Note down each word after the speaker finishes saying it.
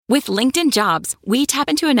With LinkedIn Jobs, we tap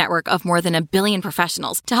into a network of more than 1 billion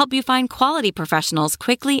professionals to help you find quality professionals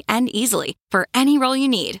quickly and easily for any role you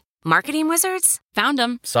need. Marketing wizards? Found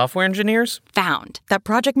them. Software engineers? Found. That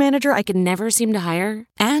project manager I could never seem to hire?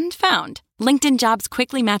 And found. LinkedIn Jobs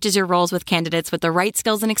quickly matches your roles with candidates with the right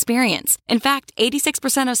skills and experience. In fact,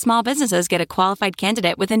 86% of small businesses get a qualified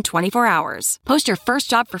candidate within 24 hours. Post your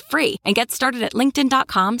first job for free and get started at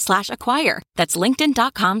linkedin.com/acquire. That's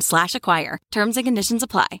linkedin.com/acquire. Terms and conditions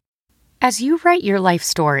apply. As you write your life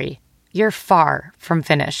story, you're far from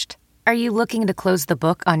finished. Are you looking to close the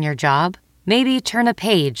book on your job? Maybe turn a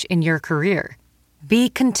page in your career? Be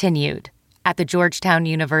continued at the Georgetown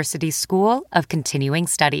University School of Continuing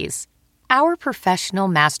Studies. Our professional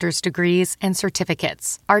master's degrees and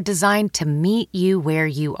certificates are designed to meet you where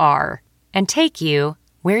you are and take you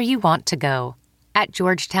where you want to go. At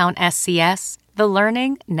Georgetown SCS, the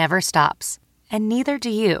learning never stops, and neither do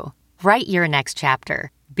you. Write your next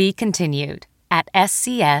chapter. Be continued at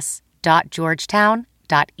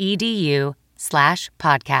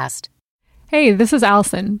scs.georgetown.edu/podcast. Hey, this is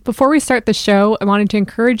Allison. Before we start the show, I wanted to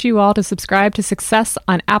encourage you all to subscribe to Success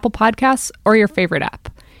on Apple Podcasts or your favorite app.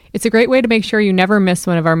 It's a great way to make sure you never miss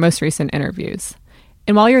one of our most recent interviews.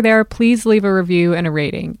 And while you're there, please leave a review and a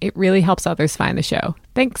rating. It really helps others find the show.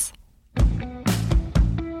 Thanks.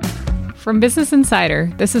 From Business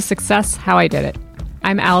Insider, this is Success, How I Did It.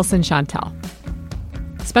 I'm Allison Chantel.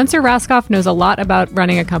 Spencer Rascoff knows a lot about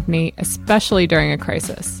running a company, especially during a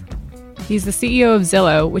crisis. He's the CEO of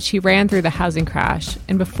Zillow, which he ran through the housing crash,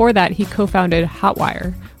 and before that, he co-founded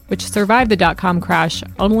Hotwire, which survived the dot-com crash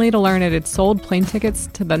only to learn it had sold plane tickets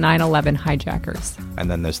to the 9/11 hijackers. And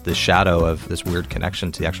then there's this shadow of this weird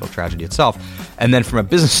connection to the actual tragedy itself. And then from a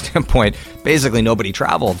business standpoint, basically nobody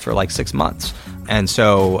traveled for like 6 months. And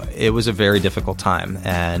so it was a very difficult time,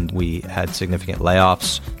 and we had significant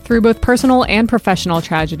layoffs. Through both personal and professional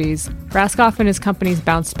tragedies, Rascoff and his companies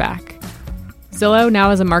bounced back. Zillow now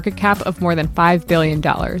has a market cap of more than $5 billion.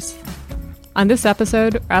 On this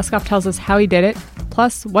episode, Rascoff tells us how he did it,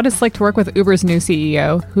 plus what it's like to work with Uber's new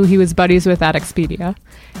CEO, who he was buddies with at Expedia,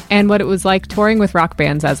 and what it was like touring with rock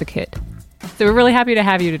bands as a kid. So we're really happy to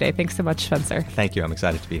have you today. Thanks so much, Spencer. Thank you. I'm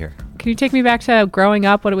excited to be here. Can you take me back to growing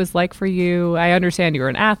up, what it was like for you? I understand you were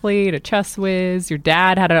an athlete, a chess whiz. Your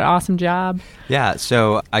dad had an awesome job. Yeah,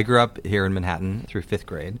 so I grew up here in Manhattan through 5th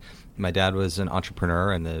grade. My dad was an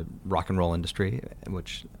entrepreneur in the rock and roll industry,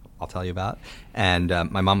 which I'll tell you about. And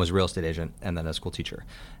my mom was a real estate agent and then a school teacher.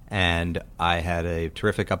 And I had a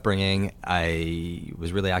terrific upbringing. I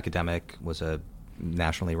was really academic, was a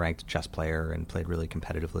nationally ranked chess player and played really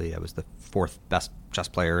competitively. I was the 4th best chess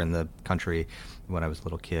player in the country when I was a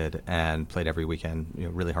little kid and played every weekend,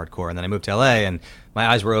 really hardcore. And then I moved to LA and my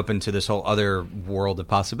eyes were open to this whole other world of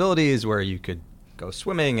possibilities where you could go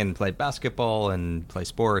swimming and play basketball and play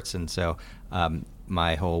sports. And so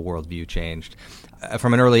my whole worldview changed.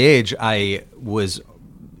 From an early age, I was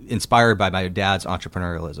inspired by my dad's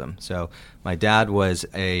entrepreneurialism. So my dad was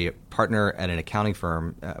a partner at an accounting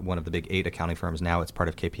firm, one of the big 8 accounting firms. Now it's part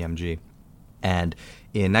of KPMG. And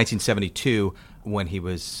in 1972, when he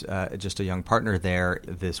was just a young partner there,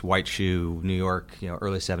 this white shoe New York,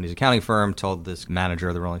 early 70s accounting firm told this manager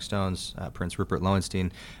of the Rolling Stones, Prince Rupert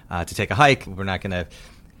Lowenstein, to take a hike. We're not going to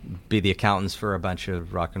be the accountants for a bunch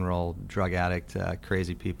of rock and roll, drug addict,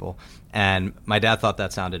 crazy people. And my dad thought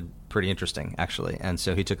that sounded pretty interesting, actually. And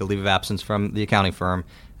so he took a leave of absence from the accounting firm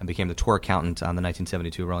and became the tour accountant on the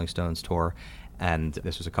 1972 Rolling Stones tour. And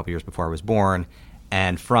this was a couple years before I was born.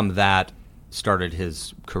 And from that started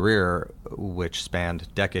his career, which spanned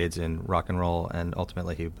decades in rock and roll. And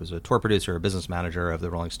ultimately, he was a tour producer, a business manager of the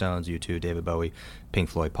Rolling Stones, U2, David Bowie, Pink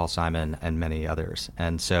Floyd, Paul Simon, and many others.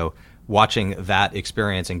 And so watching that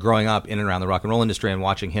experience and growing up in and around the rock and roll industry and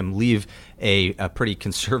watching him leave a pretty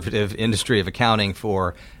conservative industry of accounting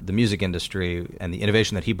for the music industry and the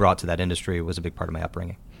innovation that he brought to that industry was a big part of my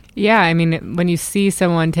upbringing. Yeah, I mean, when you see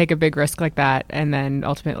someone take a big risk like that and then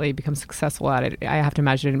ultimately become successful at it, I have to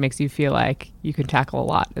imagine it makes you feel like you can tackle a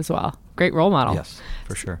lot as well. Great role model. Yes,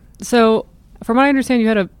 for sure. So from what I understand, you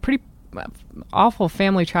had a pretty awful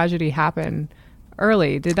family tragedy happen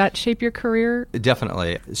early. Did that shape your career?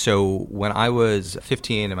 Definitely. So when I was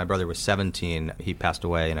 15 and my brother was 17, he passed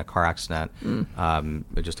away in a car accident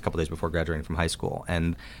just a couple days before graduating from high school.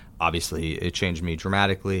 And obviously it changed me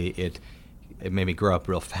dramatically. It made me grow up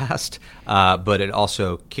real fast, but it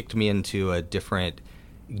also kicked me into a different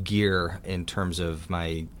gear in terms of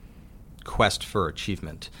my quest for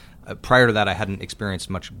achievement. Prior to that, I hadn't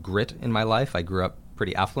experienced much grit in my life. I grew up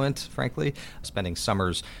pretty affluent, frankly, spending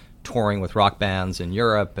summers touring with rock bands in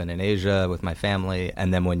Europe and in Asia with my family.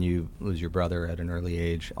 And then when you lose your brother at an early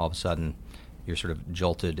age, all of a sudden you're sort of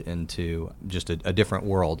jolted into just a different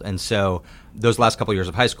world. And so those last couple of years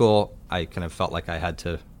of high school, I kind of felt like I had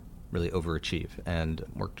to really overachieve and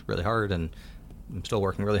worked really hard, and I'm still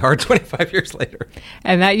working really hard 25 years later.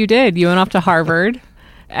 And that you did. You went off to Harvard,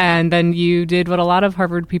 and then you did what a lot of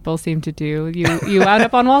Harvard people seem to do. You wound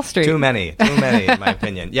up on Wall Street. Too many, in my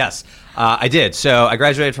opinion. Yes, I did. So I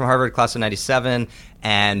graduated from Harvard, class of 97,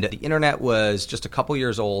 and the internet was just a couple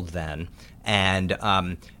years old then. And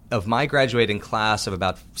of my graduating class of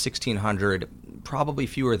about 1,600, probably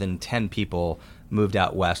fewer than 10 people moved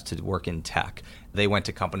out west to work in tech. They went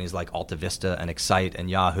to companies like Alta Vista and Excite and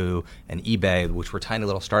Yahoo and eBay, which were tiny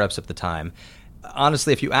little startups at the time.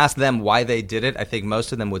 Honestly, if you ask them why they did it, I think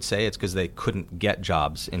most of them would say it's because they couldn't get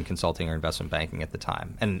jobs in consulting or investment banking at the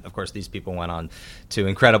time. And of course, these people went on to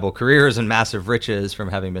incredible careers and massive riches from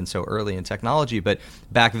having been so early in technology. But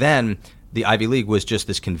back then, the Ivy League was just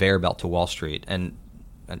this conveyor belt to Wall Street. And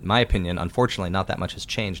in my opinion, unfortunately, not that much has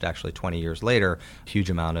changed actually 20 years later. A huge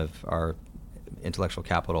amount of our intellectual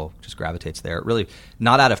capital just gravitates there, really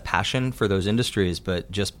not out of passion for those industries, but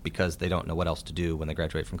just because they don't know what else to do when they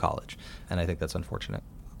graduate from college. And I think that's unfortunate.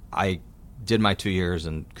 I did my 2 years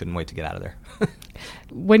and couldn't wait to get out of there.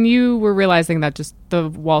 When you were realizing that just the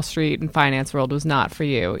Wall Street and finance world was not for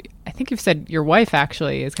you, I think you've said your wife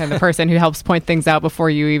actually is kind of the person who helps point things out before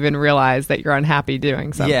you even realize that you're unhappy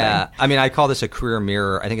doing something. Yeah. I mean, I call this a career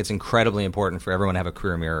mirror. I think it's incredibly important for everyone to have a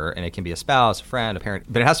career mirror, and it can be a spouse, a friend, a parent,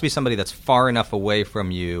 but it has to be somebody that's far enough away from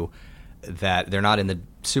you that they're not in the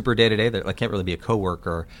super day-to-day. They can't really be a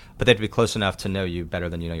coworker, but they have to be close enough to know you better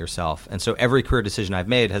than you know yourself. And so every career decision I've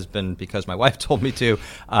made has been because my wife told me to,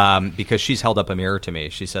 because she's held up a mirror to me.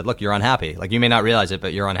 She said, look, you're unhappy. Like, you may not realize it,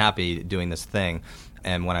 but you're unhappy doing this thing.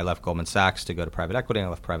 And when I left Goldman Sachs to go to private equity, and I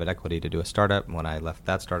left private equity to do a startup, and when I left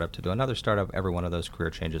that startup to do another startup, every one of those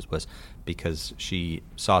career changes was because she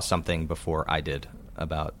saw something before I did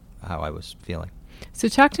about how I was feeling. So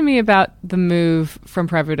talk to me about the move from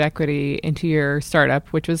private equity into your startup,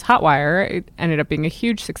 which was Hotwire. It ended up being a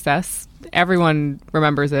huge success. Everyone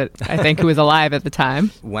remembers it, I think, who was alive at the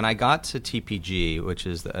time. When I got to TPG, which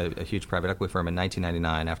is a huge private equity firm in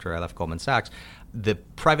 1999 after I left Goldman Sachs, the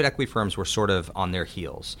private equity firms were sort of on their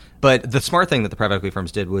heels. But the smart thing that the private equity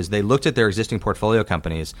firms did was they looked at their existing portfolio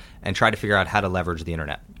companies and tried to figure out how to leverage the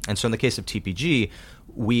internet. And so in the case of TPG,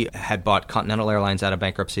 we had bought Continental Airlines out of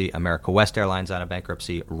bankruptcy, America West Airlines out of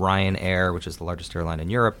bankruptcy, Ryanair, which is the largest airline in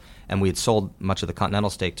Europe, and we had sold much of the Continental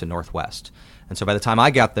stake to Northwest. And so by the time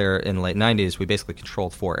I got there in the late 90s, we basically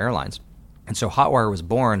controlled 4 airlines. And so Hotwire was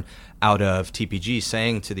born out of TPG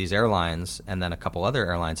saying to these airlines and then a couple other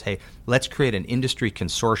airlines, hey, let's create an industry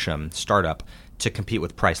consortium startup to compete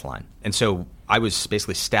with Priceline. And so I was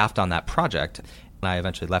basically staffed on that project, and I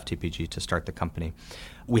eventually left TPG to start the company.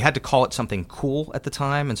 We had to call it something cool at the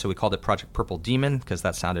time, and so we called it Project Purple Demon because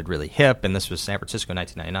that sounded really hip, and this was San Francisco in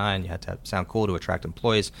 1999. You had to sound cool to attract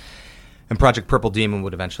employees. And Project Purple Demon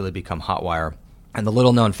would eventually become Hotwire. And the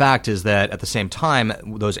little known fact is that at the same time,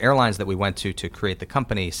 those airlines that we went to create the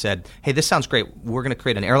company said, hey, this sounds great. We're going to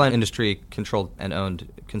create an airline industry controlled and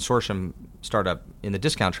owned consortium startup in the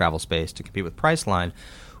discount travel space to compete with Priceline.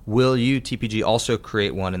 Will you, TPG, also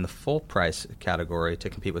create one in the full price category to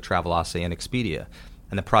compete with Travelocity and Expedia?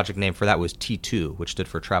 And the project name for that was T2, which stood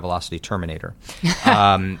for Travelocity Terminator.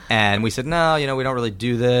 And we said, no, we don't really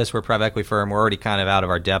do this. We're a private equity firm. We're already kind of out of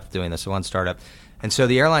our depth doing this one startup. And so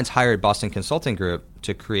the airlines hired Boston Consulting Group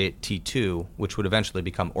to create T2, which would eventually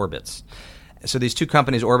become Orbitz. So these two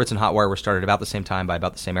companies, Orbitz and Hotwire, were started about the same time by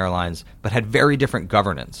about the same airlines, but had very different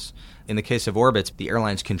governance. In the case of Orbitz, the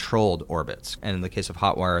airlines controlled Orbitz. And in the case of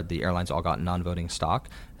Hotwire, the airlines all got non-voting stock.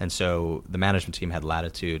 And so the management team had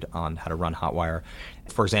latitude on how to run Hotwire.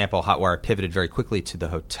 For example, Hotwire pivoted very quickly to the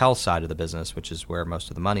hotel side of the business, which is where most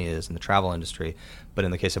of the money is in the travel industry. But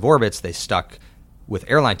in the case of Orbitz, they stuck with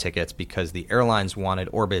airline tickets because the airlines wanted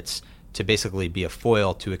Orbitz to basically be a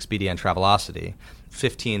foil to Expedia and Travelocity.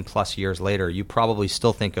 15 plus years later, you probably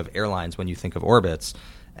still think of airlines when you think of Orbitz,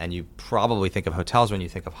 and you probably think of hotels when you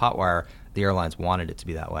think of Hotwire. The airlines wanted it to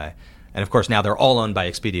be that way. And of course, now they're all owned by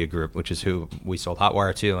Expedia Group, which is who we sold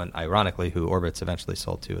Hotwire to, and ironically, who Orbitz eventually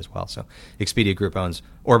sold to as well. So Expedia Group owns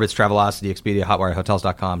Orbitz, Travelocity, Expedia, Hotwire,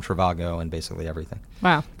 Hotels.com, Trivago, and basically everything.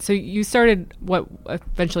 Wow. So you started what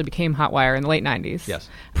eventually became Hotwire in the late 90s. Yes.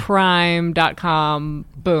 Prime.com,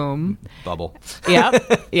 boom. Bubble.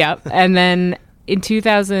 Yep. And then in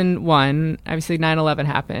 2001, obviously 9/11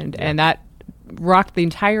 happened, and that rocked the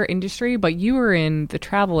entire industry, but you were in the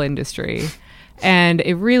travel industry. And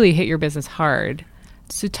it really hit your business hard.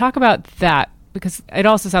 So talk about that, because it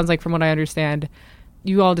also sounds like, from what I understand,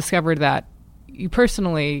 you all discovered that you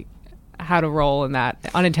personally how to roll in that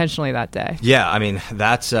unintentionally that day. Yeah, I mean,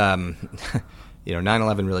 that's,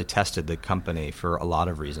 9/11 really tested the company for a lot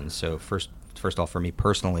of reasons. So first of all, for me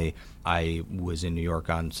personally, I was in New York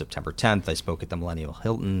on September 10th. I spoke at the Millennium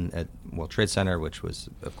Hilton at World Trade Center, which was,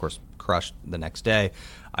 of course, crushed the next day.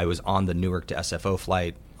 I was on the Newark to SFO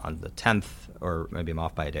flight on the 10th, or maybe I'm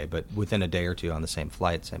off by a day, but within a day or two on the same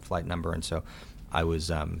flight number. And so I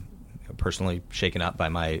was personally shaken up by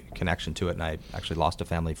my connection to it, and I actually lost a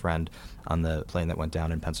family friend on the plane that went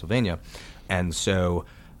down in Pennsylvania. And so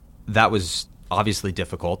that was obviously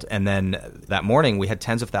difficult. And then that morning, we had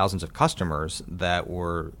tens of thousands of customers that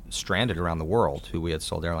were stranded around the world who we had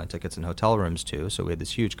sold airline tickets and hotel rooms to. So we had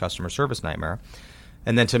this huge customer service nightmare.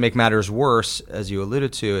 And then to make matters worse, as you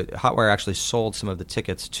alluded to, Hotwire actually sold some of the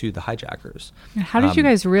tickets to the hijackers. How did you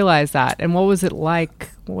guys realize that? And what was it like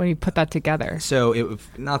when you put that together? So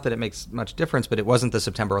not that it makes much difference, but it wasn't the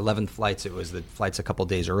September 11th flights. It was the flights a couple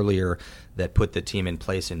days earlier that put the team in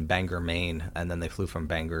place in Bangor, Maine, and then they flew from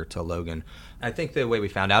Bangor to Logan. I think the way we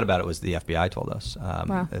found out about it was the FBI told us.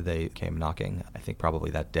 Wow. They came knocking, I think probably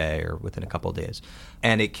that day or within a couple of days.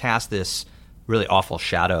 And it cast this really awful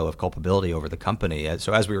shadow of culpability over the company.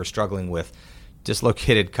 So as we were struggling with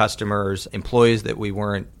dislocated customers, employees that we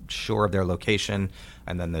weren't sure of their location,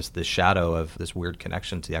 and then this shadow of this weird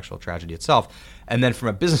connection to the actual tragedy itself. And then from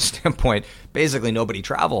a business standpoint, basically nobody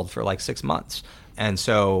traveled for like 6 months. And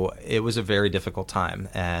so it was a very difficult time,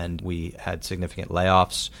 and we had significant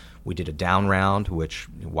layoffs. We did a down round, which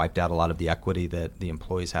wiped out a lot of the equity that the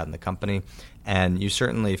employees had in the company. And you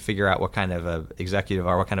certainly figure out what kind of a executive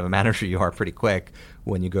or what kind of a manager you are pretty quick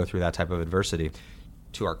when you go through that type of adversity.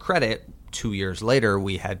 To our credit, 2 years later,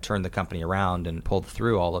 we had turned the company around and pulled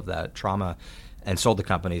through all of that trauma and sold the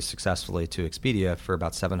company successfully to Expedia for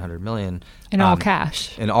about $700 million. In all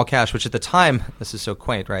cash. In all cash, which at the time, this is so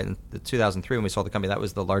quaint, right? In 2003, when we sold the company, that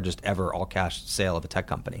was the largest ever all cash sale of a tech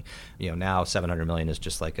company. Now $700 million is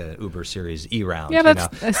just like an Uber Series E round. Yeah,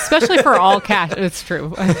 that's especially for all cash. It's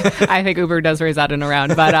true. I think Uber does raise that in a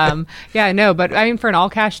round. But but I mean, for an all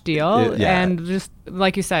cash deal, and just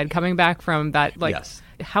like you said, coming back from that, yes.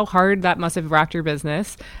 How hard that must have rocked your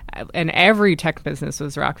business, and every tech business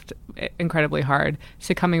was rocked incredibly hard,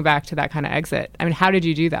 to coming back to that kind of exit. I mean, how did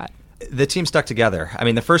you do that? The team stuck together. I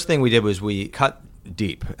mean, the first thing we did was we cut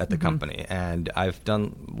deep at the company, and I've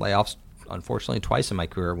done layoffs, unfortunately, twice in my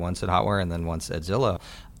career, once at Hotwire and then once at Zillow.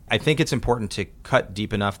 I think it's important to cut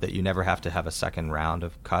deep enough that you never have to have a second round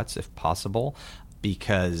of cuts if possible,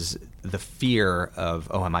 because the fear of,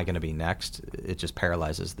 am I going to be next? It just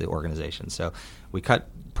paralyzes the organization. So we cut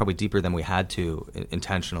probably deeper than we had to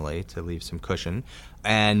intentionally to leave some cushion.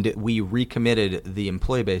 And we recommitted the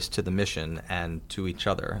employee base to the mission and to each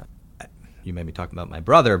other. You made me talk about my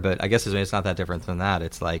brother, but I guess it's not that different than that.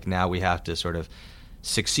 It's like now we have to sort of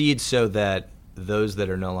succeed so that those that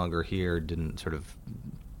are no longer here didn't sort of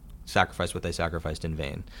sacrifice what they sacrificed in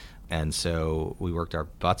vain. And so we worked our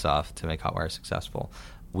butts off to make Hotwire successful.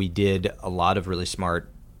 We did a lot of really smart,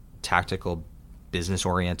 tactical,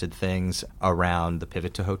 business-oriented things around the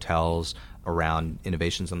pivot to hotels, around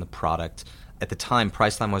innovations on the product. At the time,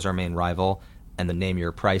 Priceline was our main rival, and the Name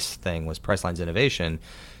Your Price thing was Priceline's innovation.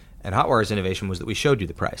 And Hotwire's innovation was that we showed you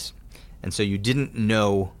the price. And so you didn't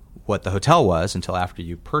know what the hotel was until after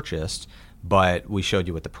you purchased, but we showed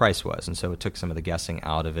you what the price was. And so it took some of the guessing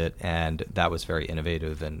out of it, and that was very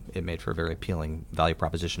innovative, and it made for a very appealing value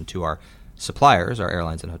proposition to our suppliers, our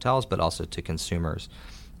airlines and hotels, but also to consumers.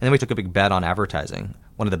 And then we took a big bet on advertising.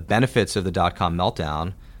 One of the benefits of the dot-com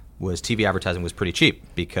meltdown was TV advertising was pretty cheap,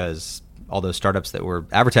 because all those startups that were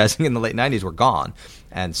advertising in the late 90s were gone.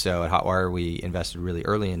 And so at Hotwire, we invested really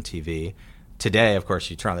early in TV. Today, of course,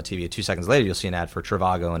 you turn on the TV, 2 seconds later, you'll see an ad for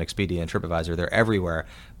Trivago and Expedia and TripAdvisor. They're everywhere.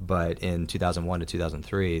 But in 2001 to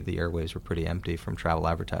 2003, the airwaves were pretty empty from travel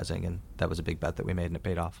advertising, and that was a big bet that we made, and it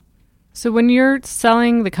paid off. So when you're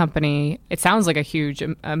selling the company, it sounds like a huge,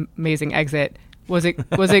 amazing exit. Was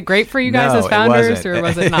it great for you guys as founders, or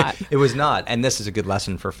was it not? It was not, and this is a good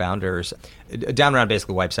lesson for founders. A down round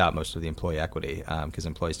basically wipes out most of the employee equity, because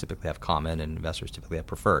employees typically have common and investors typically have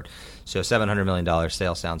preferred. So $700 million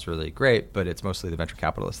sale sounds really great, but it's mostly the venture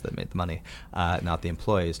capitalists that made the money, not the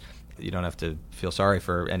employees. You don't have to feel sorry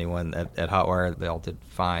for anyone at Hotwire. They all did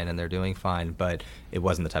fine, and they're doing fine, but it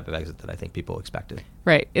wasn't the type of exit that I think people expected.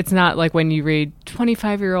 Right. It's not like when you read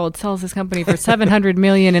 25-year-old sells his company for $700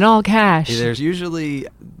 million in all cash. There's usually,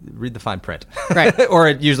 read the fine print. Right. Or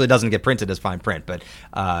it usually doesn't get printed as fine print, but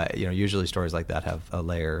usually stories like that have a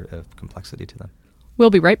layer of complexity to them. We'll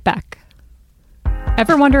be right back.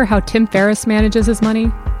 Ever wonder how Tim Ferriss manages his money?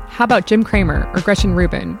 How about Jim Cramer or Gretchen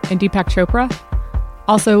Rubin and Deepak Chopra?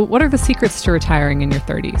 Also, what are the secrets to retiring in your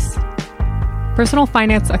 30s? Personal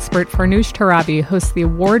finance expert Farnoosh Torabi hosts the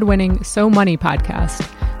award-winning So Money podcast,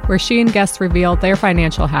 where she and guests reveal their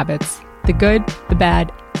financial habits, the good, the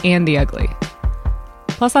bad, and the ugly.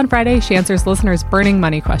 Plus, on Friday, she answers listeners' burning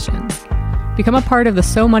money questions. Become a part of the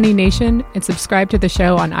So Money Nation and subscribe to the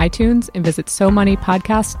show on iTunes and visit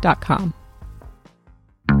SoMoneyPodcast.com.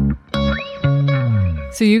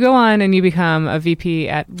 So you go on and you become a VP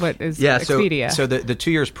at what is Expedia. So the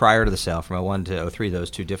 2 years prior to the sale, from 2001 to 2003,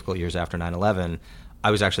 those two difficult years after 9/11,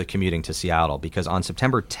 I was actually commuting to Seattle because on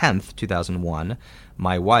September 10th, 2001,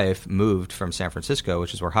 my wife moved from San Francisco,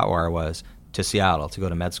 which is where Hotwire was, to Seattle to go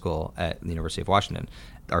to med school at the University of Washington.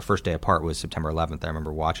 Our first day apart was September 11th. I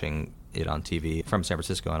remember watching it on TV from San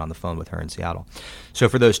Francisco and on the phone with her in Seattle. So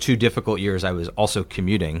for those 2 difficult years, I was also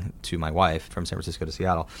commuting to my wife from San Francisco to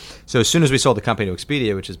Seattle. So as soon as we sold the company to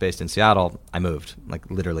Expedia, which is based in Seattle, I moved,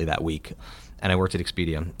 like literally that week. And I worked at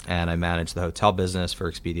Expedia, and I managed the hotel business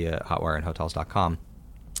for Expedia, Hotwire, and Hotels.com.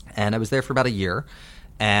 And I was there for about a year.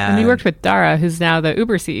 And you worked with Dara, who's now the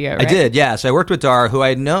Uber CEO, right? I did, yeah. So I worked with Dara, who I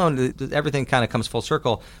had known. Everything kind of comes full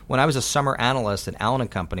circle. When I was a summer analyst at Allen &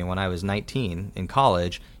 Company when I was 19 in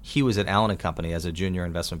college, he was at Allen & Company as a junior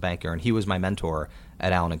investment banker, and he was my mentor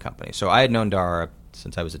at Allen & Company. So I had known Dara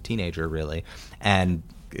since I was a teenager, really. And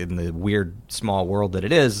in the weird small world that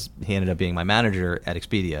it is, he ended up being my manager at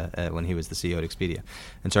Expedia when he was the CEO at Expedia.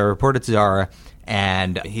 And so I reported to Dara,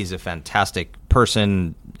 and he's a fantastic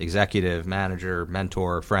person, executive, manager,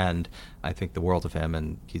 mentor, friend. I think the world of him,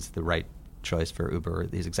 and he's the right choice for Uber.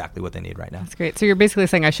 He's exactly what they need right now. That's great. So you're basically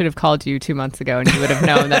saying I should have called you 2 months ago and you would have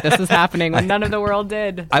known that this was happening when none of the world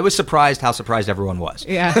did. I was surprised how surprised everyone was.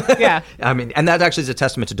 Yeah. I mean, and that actually is a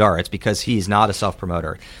testament to Dara. It's because he's not a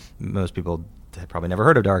self-promoter. Most people had probably never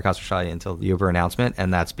heard of Dara Khosrowshahi until the Uber announcement,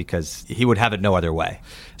 and that's because he would have it no other way.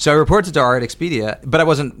 So I reported to Dara at Expedia, but I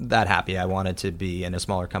wasn't that happy. I wanted to be in a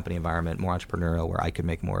smaller company environment, more entrepreneurial, where I could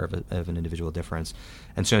make more of an individual difference.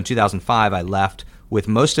 And so in 2005, I left with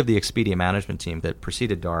most of the Expedia management team that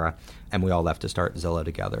preceded Dara, and we all left to start Zillow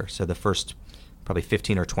together. So the first probably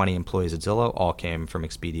 15 or 20 employees at Zillow all came from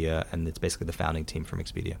Expedia, and it's basically the founding team from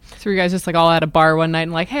Expedia. So you guys just like all at a bar one night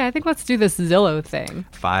and like, hey, I think let's do this Zillow thing.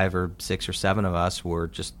 5 or 6 or 7 of us were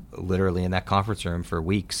just literally in that conference room for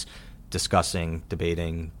weeks discussing,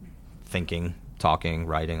 debating, thinking, talking,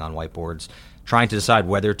 writing on whiteboards, trying to decide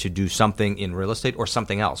whether to do something in real estate or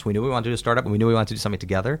something else. We knew we wanted to do a startup, and we knew we wanted to do something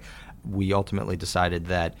together. We ultimately decided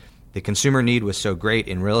that the consumer need was so great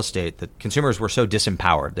in real estate that consumers were so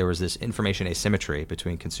disempowered. There was this information asymmetry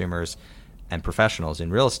between consumers and professionals in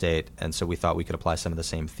real estate, and so we thought we could apply some of the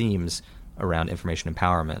same themes around information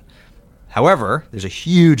empowerment. However, there's a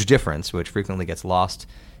huge difference, which frequently gets lost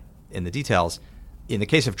in the details. In the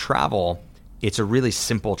case of travel, it's a really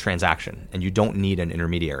simple transaction, and you don't need an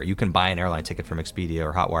intermediary. You can buy an airline ticket from Expedia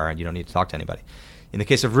or Hotwire, and you don't need to talk to anybody. In the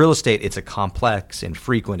case of real estate, it's a complex,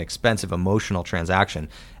 infrequent, expensive, emotional transaction.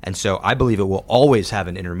 And so I believe it will always have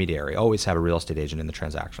an intermediary, always have a real estate agent in the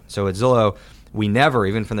transaction. So at Zillow, we never,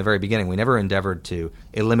 even from the very beginning, we never endeavored to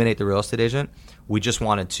eliminate the real estate agent. We just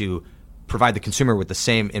wanted to provide the consumer with the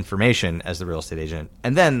same information as the real estate agent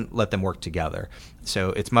and then let them work together.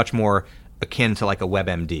 So it's much more akin to like a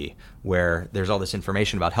WebMD, where there's all this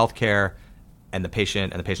information about healthcare, and the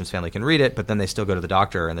patient and the patient's family can read it, but then they still go to the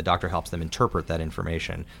doctor, and the doctor helps them interpret that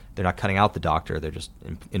information. They're not cutting out the doctor, they're just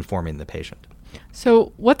informing the patient.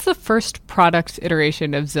 So what's the first product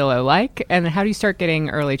iteration of Zillow like, and how do you start getting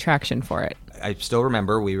early traction for it? I still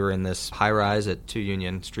remember we were in this high-rise at 2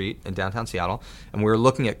 Union Street in downtown Seattle, and we were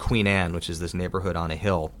looking at Queen Anne, which is this neighborhood on a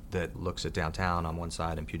hill that looks at downtown on one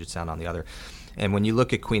side and Puget Sound on the other. And when you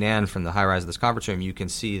look at Queen Anne from the high-rise of this conference room, you can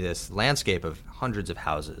see this landscape of hundreds of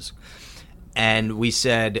houses. And we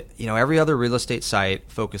said, every other real estate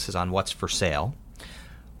site focuses on what's for sale.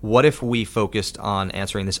 What if we focused on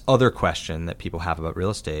answering this other question that people have about real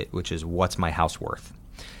estate, which is, what's my house worth?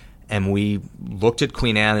 And we looked at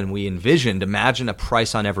Queen Anne and we imagine a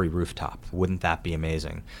price on every rooftop. Wouldn't that be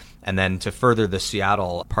amazing? And then to further the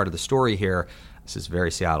Seattle part of the story here, this is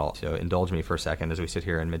very Seattle, so indulge me for a second as we sit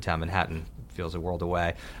here in Midtown Manhattan, feels a world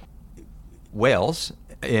away. Whales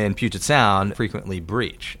in Puget Sound frequently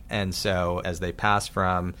breach. And so as they pass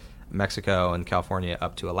from Mexico and California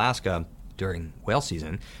up to Alaska during whale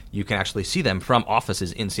season, you can actually see them from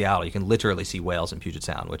offices in Seattle. You can literally see whales in Puget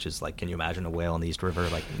Sound, which is like, can you imagine a whale in the East River?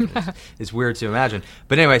 Like, it's weird to imagine.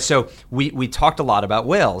 But anyway, so we talked a lot about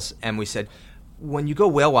whales, and we said, when you go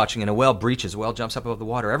whale watching and a whale breaches, a whale jumps up above the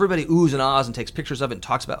water, everybody oohs and ahs and takes pictures of it and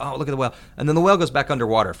talks about, oh, look at the whale. And then the whale goes back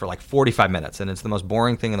underwater for like 45 minutes, and it's the most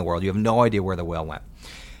boring thing in the world. You have no idea where the whale went.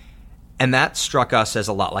 And that struck us as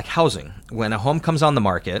a lot like housing. When a home comes on the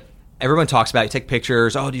market everyone talks about it. You take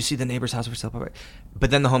pictures. Oh, do you see the neighbor's house for sale?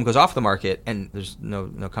 But then the home goes off the market, and there's no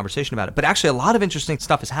conversation about it. But actually, a lot of interesting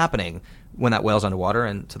stuff is happening when that whale's underwater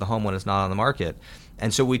and to the home when it's not on the market.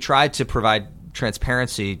 And so we tried to provide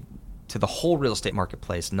transparency to the whole real estate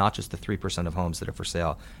marketplace, not just the 3% of homes that are for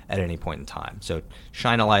sale at any point in time. So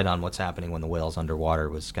shine a light on what's happening when the whale's underwater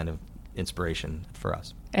was kind of inspiration for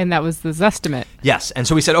us. And that was the Zestimate. Yes. And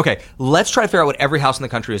so we said, okay, let's try to figure out what every house in the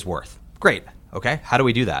country is worth. Great. Okay. How do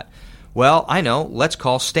we do that? Well, I know. Let's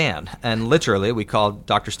call Stan. And literally, we called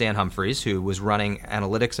Dr. Stan Humphries, who was running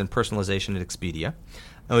analytics and personalization at Expedia.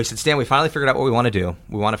 And we said, Stan, we finally figured out what we want to do.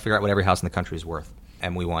 We want to figure out what every house in the country is worth.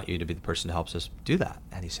 And we want you to be the person who helps us do that.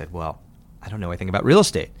 And he said, well, I don't know anything about real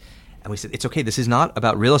estate. And we said, it's okay. This is not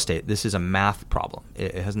about real estate. This is a math problem.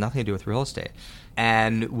 It has nothing to do with real estate.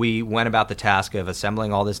 And we went about the task of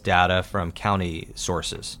assembling all this data from county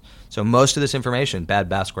sources. So most of this information, bad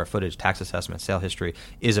bath square footage, tax assessment, sale history,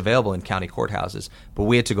 is available in county courthouses. But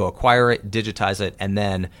we had to go acquire it, digitize it, and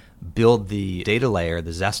then build the data layer,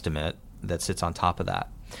 the Zestimate, that sits on top of that.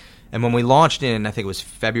 And when we launched in, I think it was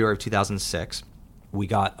February of 2006, we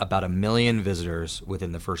got about 1 million visitors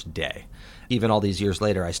within the first day. Even all these years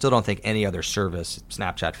later, I still don't think any other service,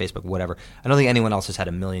 Snapchat, Facebook, whatever, I don't think anyone else has had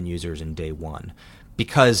 1 million users in day one,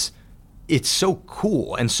 because it's so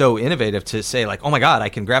cool and so innovative to say, like, oh my God, I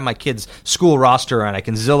can grab my kid's school roster and I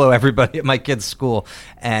can Zillow everybody at my kid's school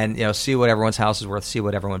and, you know, see what everyone's house is worth, see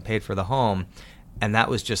what everyone paid for the home. And that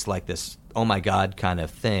was just like this, oh my God kind of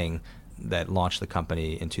thing that launched the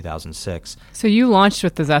company in 2006. So you launched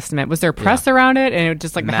with the Zestimate. Was there press around it, and it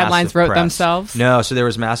just like the headlines wrote themselves? No, so there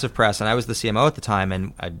was massive press, and I was the CMO at the time,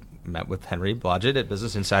 and I met with Henry Blodgett at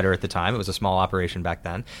Business Insider at the time. It was a small operation back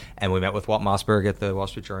then, and we met with Walt Mossberg at the Wall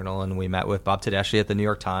Street Journal, and we met with Bob Tedeschi at the New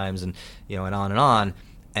York Times, and and on.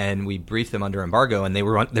 And we briefed them under embargo, and they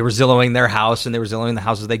were Zillowing their house, and they were Zillowing the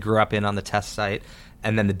houses they grew up in on the test site.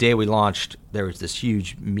 And then the day we launched, there was this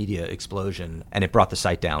huge media explosion, and it brought the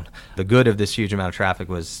site down. The good of this huge amount of traffic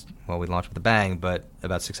was, well, we launched with a bang, but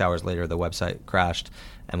about 6 hours later, the website crashed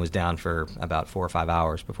and was down for about 4 or 5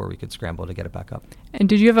 hours before we could scramble to get it back up. And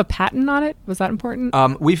did you have a patent on it? Was that important?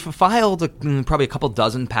 We've filed probably a couple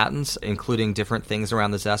dozen patents, including different things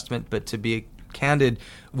around this estimate. But to be candid,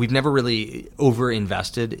 we've never really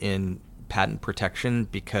over-invested in patent protection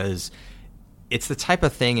because it's the type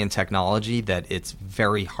of thing in technology that it's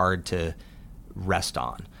very hard to rest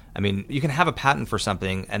on. I mean, you can have a patent for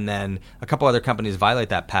something and then a couple other companies violate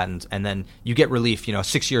that patent and then you get relief,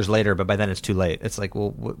 6 years later, but by then it's too late. It's like,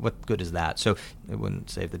 well, what good is that? So it wouldn't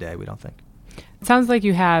save the day, we don't think. It sounds like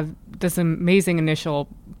you have this amazing initial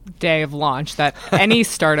day of launch that any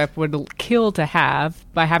startup would kill to have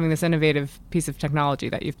by having this innovative piece of technology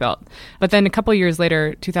that you've built. But then a couple of years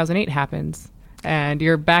later, 2008 happens. And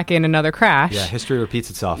you're back in another crash. Yeah, history repeats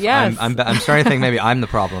itself. Yes. I'm starting to think maybe I'm the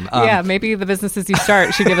problem. Yeah, maybe the businesses you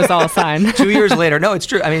start should give us all a sign. 2 years later. No, it's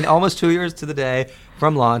true. I mean, almost 2 years to the day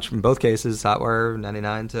from launch, from both cases, Hotwire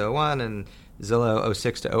 99 to 01 and Zillow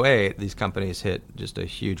 06 to 08, these companies hit just a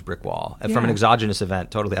huge brick wall from an exogenous event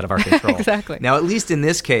totally out of our control. Exactly. Now, at least in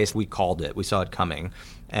this case, we called it. We saw it coming.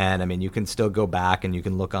 And I mean, you can still go back and you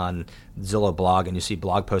can look on Zillow blog and you see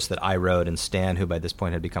blog posts that I wrote and Stan, who by this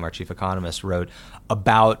point had become our chief economist, wrote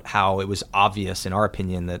about how it was obvious, in our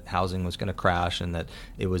opinion, that housing was going to crash and that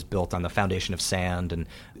it was built on the foundation of sand and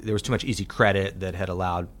there was too much easy credit that had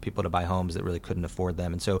allowed people to buy homes that really couldn't afford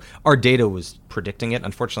them. And so our data was predicting it.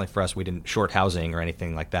 Unfortunately for us, we didn't short housing or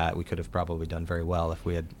anything like that. We could have probably done very well if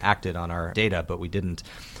we had acted on our data, but we didn't.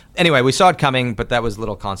 Anyway, we saw it coming, but that was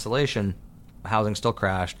little consolation. Housing still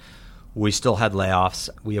crashed. We still had layoffs.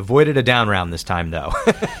 We avoided a down round this time, though,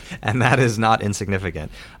 and that is not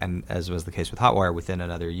insignificant. And as was the case with Hotwire, within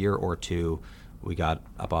another year or two, we got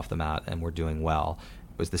up off the mat and we're doing well.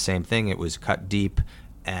 It was the same thing. It was cut deep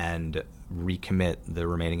and recommit the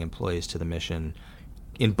remaining employees to the mission.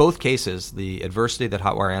 In both cases, the adversity that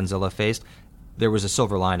Hotwire and Zillow faced, there was a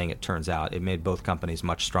silver lining, it turns out. It made both companies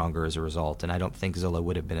much stronger as a result. And I don't think Zillow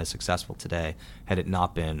would have been as successful today had it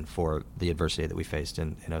not been for the adversity that we faced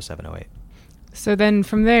in 07, 08. So then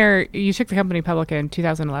from there, you took the company public in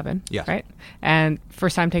 2011, yes. Right? And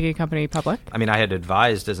first time taking a company public? I mean, I had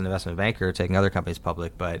advised as an investment banker taking other companies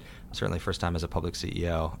public, but certainly first time as a public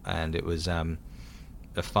CEO. And it was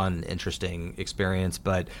a fun, interesting experience,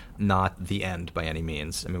 but not the end by any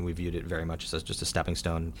means. I mean, we viewed it very much as just a stepping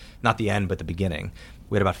stone, not the end, but the beginning.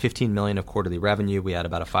 We had about $15 million of quarterly revenue. We had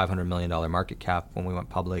about a $500 million market cap when we went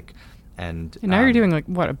public. And now you're doing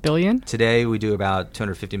 $1 billion? Today we do about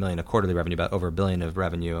 $250 million of quarterly revenue, about over $1 billion of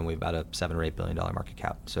revenue, and we've about a $7 or $8 billion market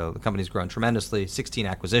cap. So the company's grown tremendously, 16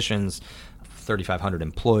 acquisitions, 3,500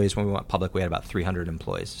 employees. When we went public, we had about 300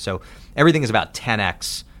 employees. So everything is about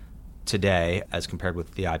 10x today as compared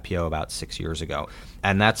with the IPO about 6 years ago.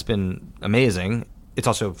 And that's been amazing. It's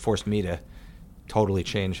also forced me to totally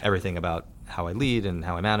change everything about how I lead and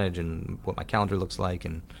how I manage and what my calendar looks like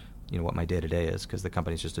and what my day-to-day is, because the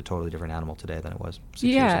company's just a totally different animal today than it was 6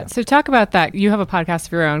 years ago. So talk about that. You have a podcast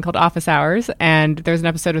of your own called Office Hours, and there's an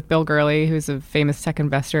episode with Bill Gurley, who's a famous tech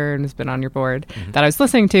investor and has been on your board, that I was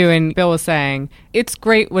listening to, and Bill was saying, it's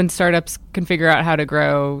great when startups can figure out how to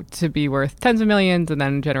grow to be worth tens of millions and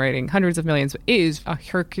then generating hundreds of millions. It is a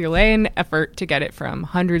Herculean effort to get it from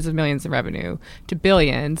hundreds of millions in revenue to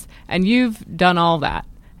billions, and you've done all that.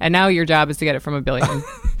 And now your job is to get it from $1 billion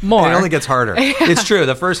more. It only gets harder. It's true.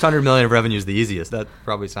 The first 100 million of revenue is the easiest. That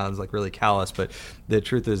probably sounds like really callous, but the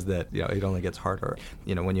truth is that it only gets harder.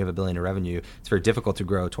 When you have $1 billion in revenue, it's very difficult to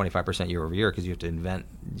grow 25% year over year because you have to invent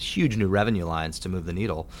huge new revenue lines to move the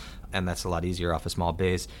needle, and that's a lot easier off a small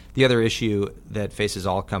base. The other issue that faces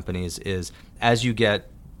all companies is as you get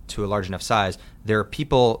to a large enough size, there are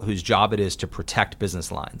people whose job it is to protect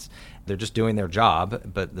business lines. They're just doing their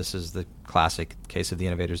job, but this is the classic case of the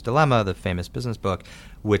innovator's dilemma, the famous business book,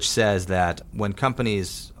 which says that when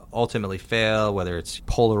companies ultimately fail, whether it's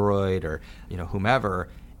Polaroid or whomever,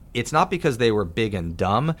 it's not because they were big and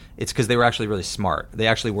dumb. It's because they were actually really smart. They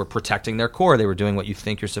actually were protecting their core. They were doing what you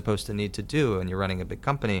think you're supposed to need to do when you're running a big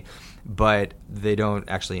company, but they don't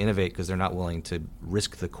actually innovate because they're not willing to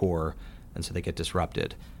risk the core, and so they get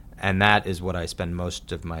disrupted. And that is what I spend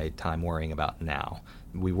most of my time worrying about now.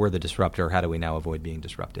 We were the disruptor. How do we now avoid being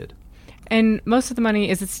disrupted? And most of the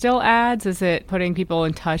money, is it still ads? Is it putting people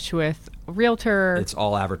in touch with a realtor? It's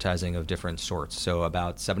all advertising of different sorts. So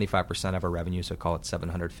about 75% of our revenue, so call it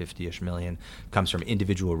 750-ish million, comes from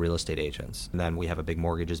individual real estate agents. And then we have a big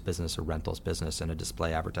mortgages business, a rentals business, and a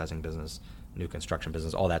display advertising business, new construction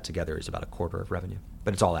business. All that together is about a quarter of revenue.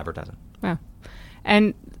 But it's all advertising. Wow.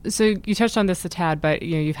 And so you touched on this a tad, but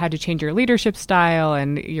you've had to change your leadership style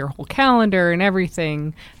and your whole calendar and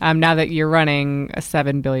everything now that you're running a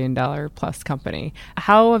 $7 billion plus company.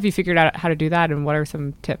 How have you figured out how to do that, and what are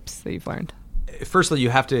some tips that you've learned? Firstly,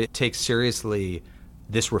 you have to take seriously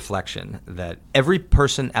this reflection that every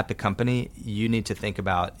person at the company, you need to think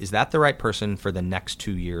about, is that the right person for the next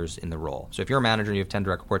 2 years in the role? So if you're a manager and you have 10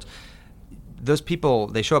 direct reports, those people,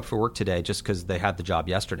 they show up for work today just because they had the job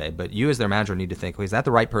yesterday. But you as their manager need to think, well, is that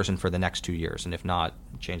the right person for the next 2 years? And if not,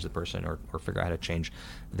 change the person or figure out how to change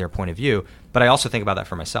their point of view. But I also think about that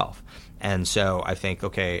for myself. And so I think,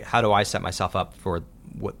 okay, how do I set myself up for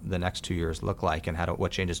what the next 2 years look like, and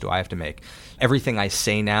what changes do I have to make? Everything I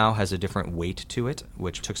say now has a different weight to it,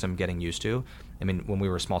 which took some getting used to. I mean, when we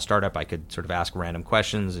were a small startup, I could sort of ask random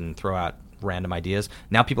questions and throw out random ideas.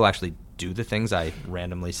 Now people actually do the things I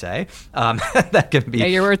randomly say. That can be... Yeah,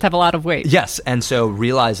 your words have a lot of weight. Yes, and so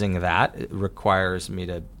realizing that requires me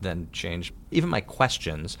to then change even my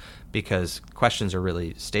questions, because questions are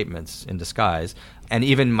really statements in disguise. And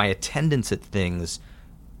even my attendance at things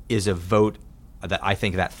is a vote that I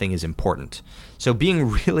think that thing is important. So being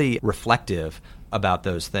really reflective about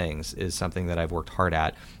those things is something that I've worked hard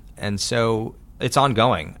at. And so it's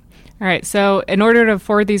ongoing. All right. So in order to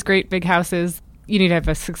afford these great big houses, you need to have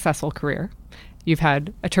a successful career. You've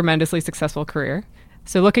had a tremendously successful career.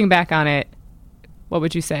 So looking back on it, what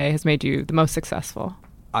would you say has made you the most successful?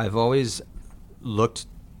 I've always looked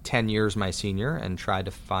 10 years my senior and tried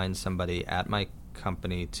to find somebody at my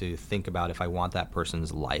company to think about if I want that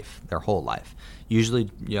person's life, their whole life. Usually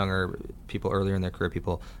younger people, earlier in their career,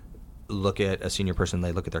 people look at a senior person,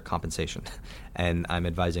 they look at their compensation. And I'm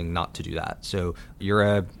advising not to do that. So you're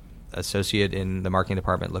a associate in the marketing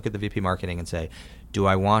department, look at the VP marketing and say, do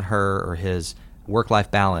I want her or his work-life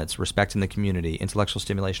balance, respect in the community, intellectual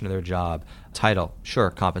stimulation of their job, title, sure,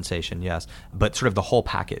 compensation, yes, but sort of the whole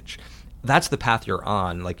package. That's the path you're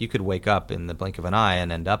on. Like, you could wake up in the blink of an eye and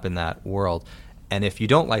end up in that world. And if you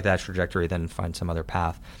don't like that trajectory, then find some other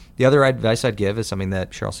path. The other advice I'd give is something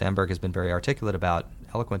that Sheryl Sandberg has been very articulate about,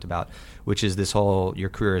 eloquent about, which is this whole, your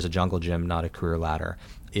career is a jungle gym, not a career ladder.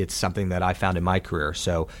 It's something that I found in my career.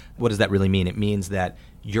 So what does that really mean? It means that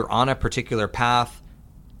you're on a particular path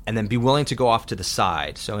and then be willing to go off to the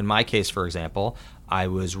side. So in my case, for example, I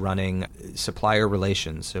was running supplier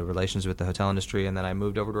relations, so relations with the hotel industry, and then I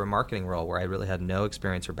moved over to a marketing role where I really had no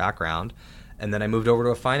experience or background. And then I moved over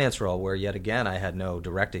to a finance role where, yet again, I had no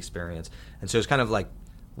direct experience. And so it's kind of like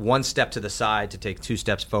one step to the side to take 2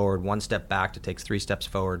 steps forward, one step back to take 3 steps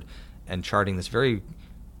forward, and charting this very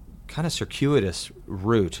kind of circuitous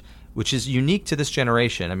route, which is unique to this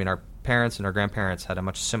generation. I mean, our parents and our grandparents had a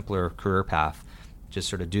much simpler career path. Just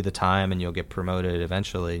sort of do the time and you'll get promoted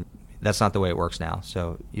eventually. That's not the way it works now.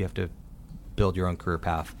 So you have to build your own career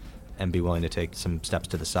path and be willing to take some steps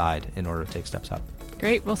to the side in order to take steps up.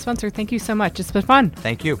 Great. Well, Spencer, thank you so much. It's been fun.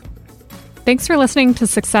 Thank you. Thanks for listening to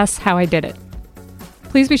Success How I Did It.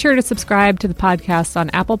 Please be sure to subscribe to the podcast on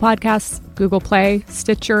Apple Podcasts, Google Play,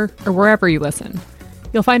 Stitcher, or wherever you listen.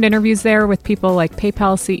 You'll find interviews there with people like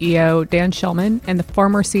PayPal CEO Dan Schulman and the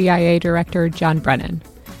former CIA director John Brennan.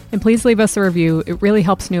 And please leave us a review. It really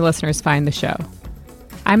helps new listeners find the show.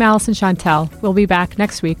 I'm Allison Chantel. We'll be back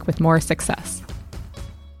next week with more success.